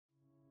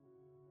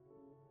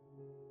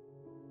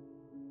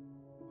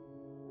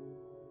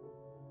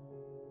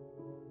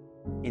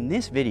In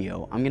this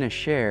video, I'm going to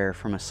share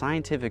from a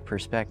scientific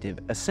perspective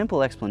a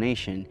simple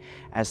explanation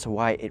as to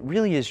why it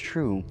really is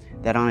true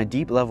that on a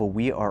deep level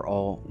we are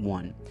all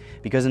one.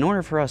 Because in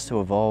order for us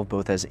to evolve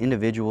both as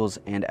individuals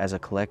and as a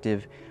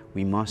collective,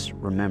 we must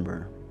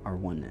remember our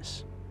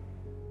oneness.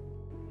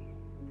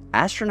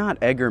 Astronaut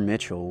Edgar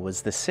Mitchell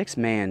was the sixth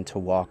man to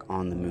walk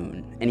on the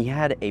moon, and he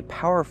had a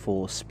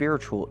powerful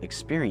spiritual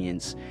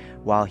experience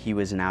while he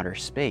was in outer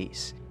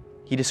space.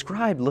 He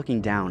described looking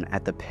down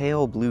at the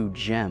pale blue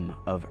gem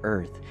of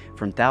Earth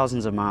from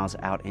thousands of miles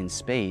out in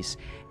space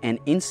and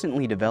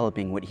instantly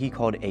developing what he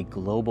called a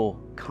global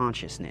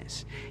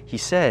consciousness. He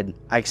said,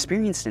 "I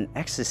experienced an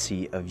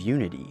ecstasy of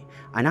unity.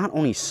 I not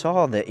only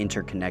saw the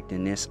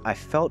interconnectedness, I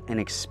felt and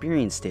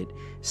experienced it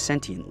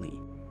sentiently."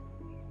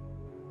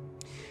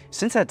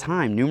 Since that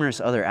time,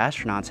 numerous other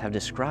astronauts have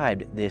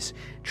described this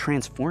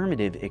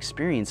transformative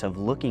experience of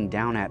looking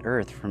down at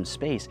Earth from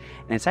space,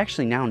 and it's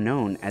actually now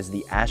known as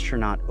the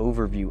astronaut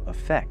overview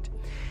effect,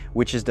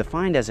 which is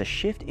defined as a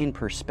shift in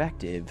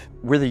perspective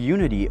where the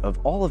unity of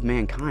all of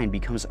mankind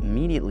becomes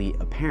immediately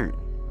apparent.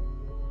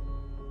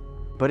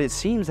 But it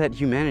seems that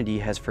humanity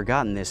has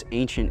forgotten this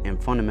ancient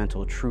and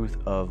fundamental truth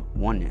of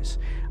oneness.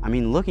 I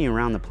mean, looking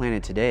around the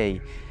planet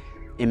today,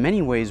 in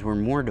many ways, we're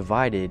more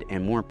divided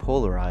and more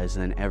polarized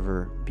than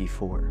ever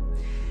before.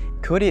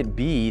 Could it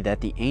be that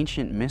the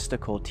ancient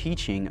mystical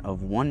teaching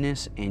of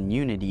oneness and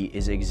unity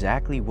is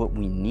exactly what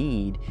we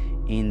need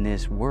in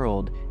this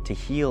world to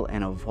heal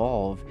and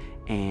evolve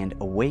and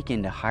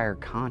awaken to higher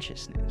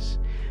consciousness?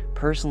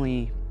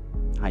 Personally,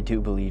 I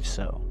do believe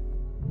so.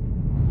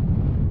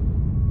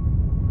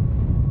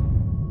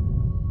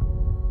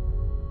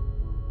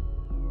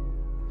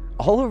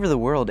 All over the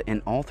world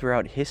and all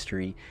throughout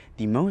history,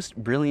 the most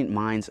brilliant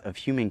minds of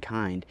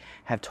humankind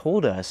have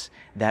told us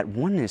that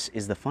oneness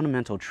is the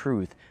fundamental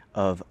truth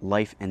of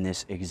life and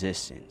this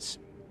existence.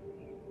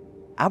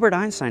 Albert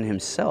Einstein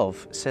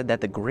himself said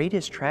that the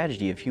greatest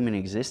tragedy of human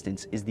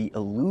existence is the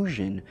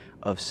illusion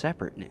of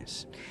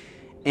separateness.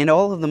 And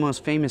all of the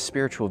most famous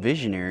spiritual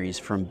visionaries,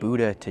 from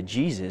Buddha to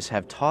Jesus,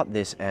 have taught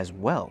this as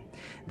well,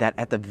 that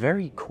at the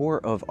very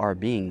core of our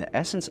being, the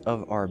essence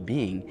of our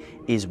being,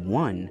 is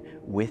one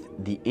with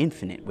the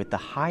infinite, with the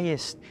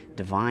highest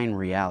divine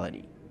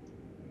reality.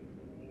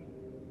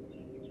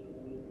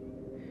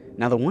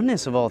 Now, the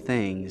oneness of all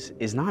things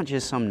is not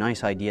just some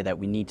nice idea that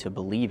we need to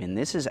believe in.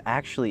 This is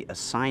actually a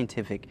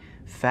scientific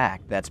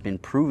fact that's been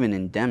proven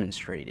and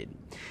demonstrated.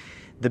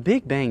 The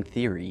Big Bang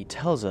Theory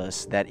tells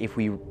us that if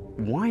we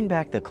wind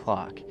back the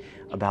clock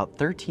about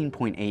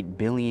 13.8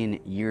 billion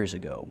years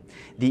ago,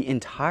 the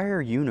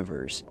entire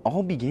universe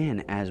all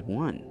began as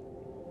one.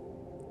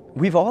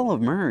 We've all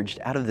emerged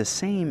out of the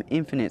same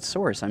infinite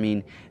source. I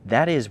mean,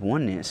 that is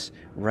oneness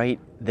right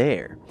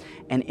there.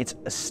 And it's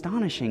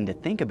astonishing to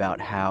think about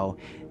how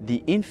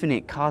the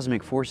infinite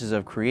cosmic forces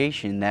of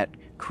creation that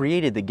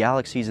created the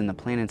galaxies and the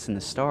planets and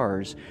the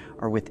stars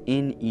are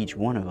within each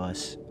one of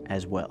us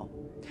as well.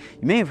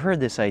 You may have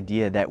heard this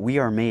idea that we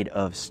are made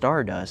of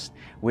stardust,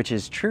 which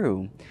is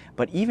true,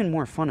 but even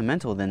more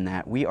fundamental than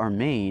that, we are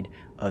made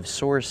of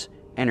source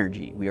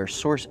energy. We are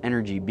source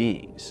energy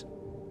beings.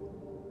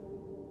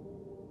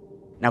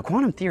 Now,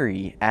 quantum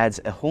theory adds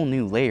a whole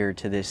new layer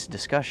to this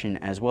discussion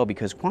as well,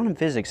 because quantum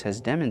physics has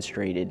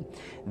demonstrated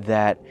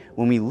that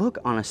when we look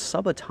on a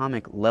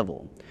subatomic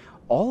level,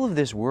 all of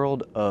this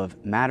world of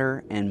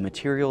matter and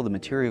material, the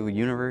material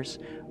universe,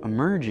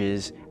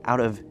 emerges out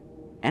of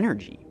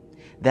energy.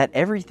 That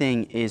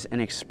everything is an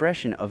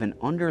expression of an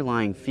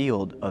underlying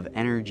field of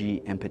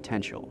energy and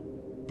potential.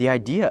 The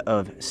idea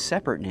of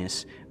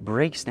separateness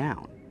breaks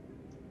down.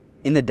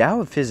 In the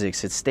Tao of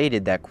Physics, it's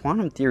stated that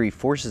quantum theory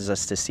forces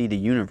us to see the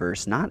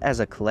universe not as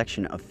a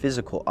collection of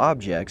physical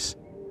objects,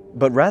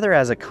 but rather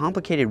as a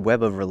complicated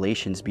web of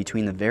relations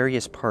between the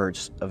various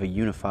parts of a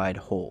unified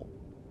whole.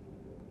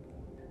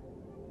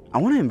 I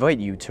want to invite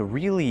you to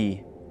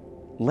really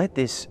let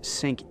this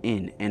sink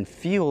in and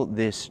feel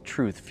this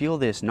truth, feel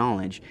this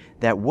knowledge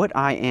that what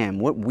I am,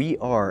 what we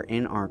are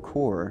in our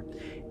core,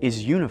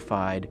 is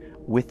unified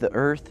with the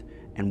earth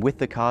and with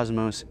the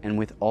cosmos and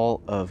with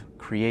all of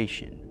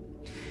creation.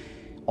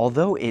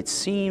 Although it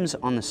seems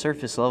on the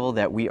surface level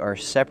that we are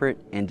separate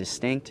and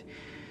distinct,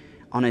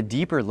 on a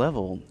deeper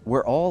level,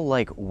 we're all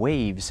like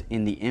waves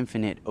in the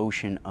infinite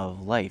ocean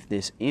of life,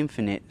 this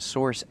infinite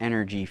source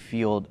energy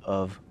field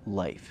of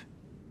life.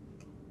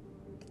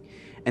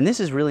 And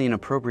this is really an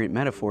appropriate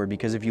metaphor,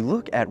 because if you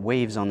look at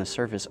waves on the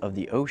surface of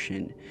the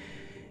ocean,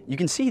 you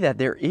can see that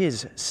there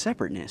is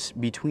separateness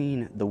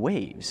between the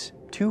waves.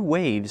 Two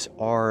waves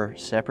are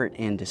separate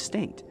and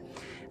distinct.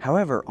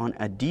 However, on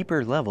a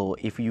deeper level,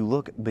 if you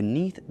look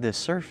beneath the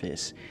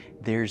surface,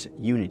 there's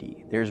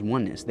unity, there's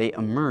oneness. They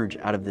emerge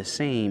out of the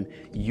same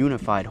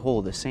unified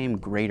whole, the same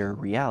greater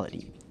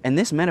reality. And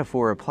this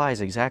metaphor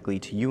applies exactly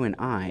to you and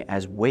I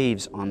as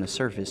waves on the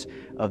surface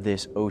of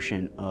this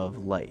ocean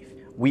of life.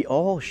 We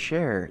all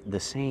share the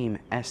same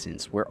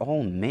essence. We're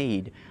all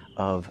made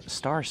of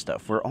star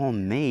stuff. We're all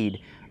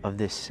made of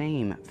this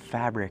same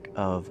fabric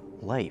of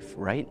life,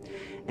 right?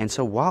 And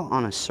so while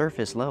on a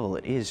surface level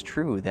it is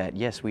true that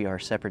yes, we are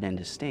separate and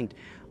distinct,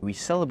 we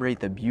celebrate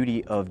the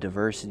beauty of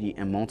diversity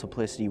and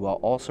multiplicity while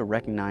also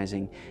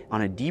recognizing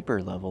on a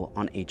deeper level,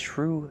 on a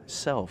true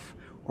self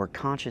or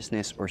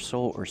consciousness or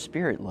soul or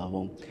spirit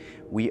level,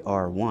 we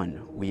are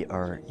one, we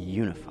are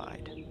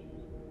unified.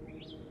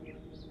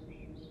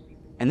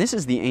 And this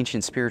is the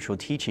ancient spiritual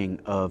teaching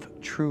of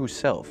true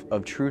self,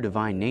 of true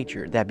divine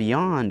nature, that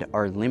beyond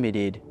our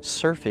limited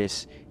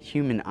surface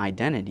human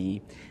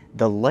identity,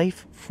 the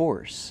life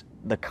force,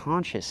 the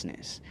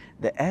consciousness,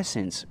 the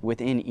essence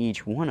within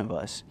each one of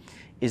us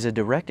is a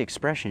direct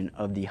expression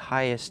of the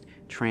highest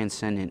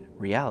transcendent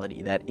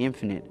reality, that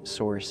infinite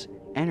source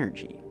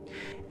energy.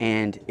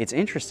 And it's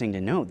interesting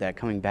to note that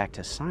coming back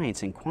to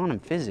science and quantum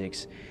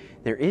physics,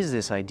 there is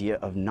this idea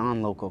of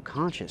non-local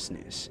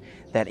consciousness,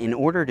 that in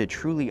order to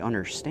truly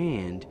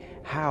understand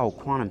how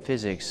quantum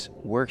physics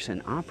works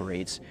and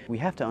operates, we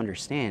have to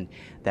understand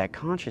that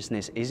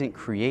consciousness isn't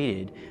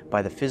created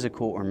by the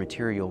physical or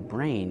material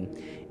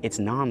brain. It's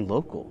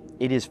non-local.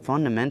 It is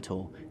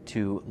fundamental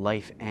to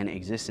life and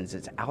existence.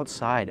 It's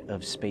outside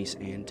of space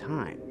and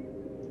time.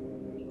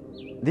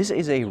 This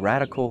is a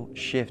radical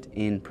shift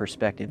in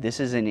perspective. This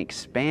is an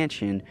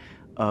expansion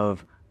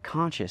of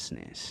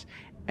consciousness.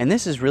 And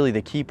this is really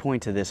the key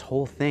point to this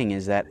whole thing,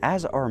 is that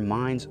as our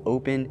minds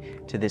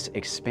open to this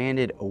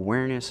expanded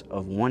awareness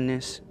of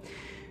oneness,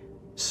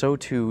 so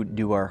too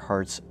do our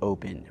hearts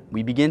open.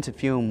 We begin to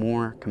feel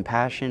more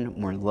compassion,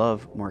 more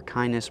love, more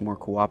kindness, more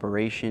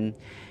cooperation.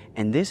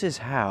 And this is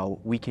how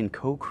we can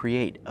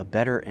co-create a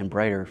better and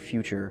brighter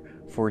future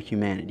for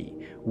humanity.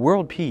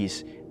 World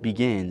peace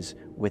begins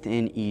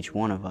within each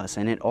one of us,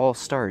 and it all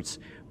starts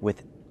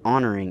with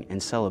honoring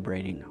and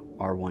celebrating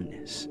our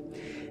oneness.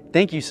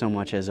 Thank you so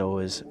much, as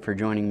always, for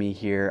joining me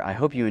here. I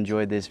hope you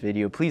enjoyed this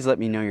video. Please let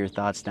me know your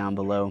thoughts down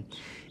below.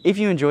 If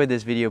you enjoyed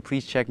this video,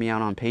 please check me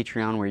out on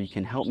Patreon, where you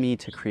can help me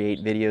to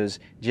create videos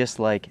just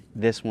like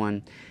this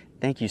one.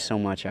 Thank you so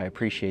much. I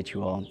appreciate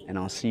you all, and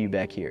I'll see you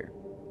back here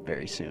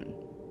very soon.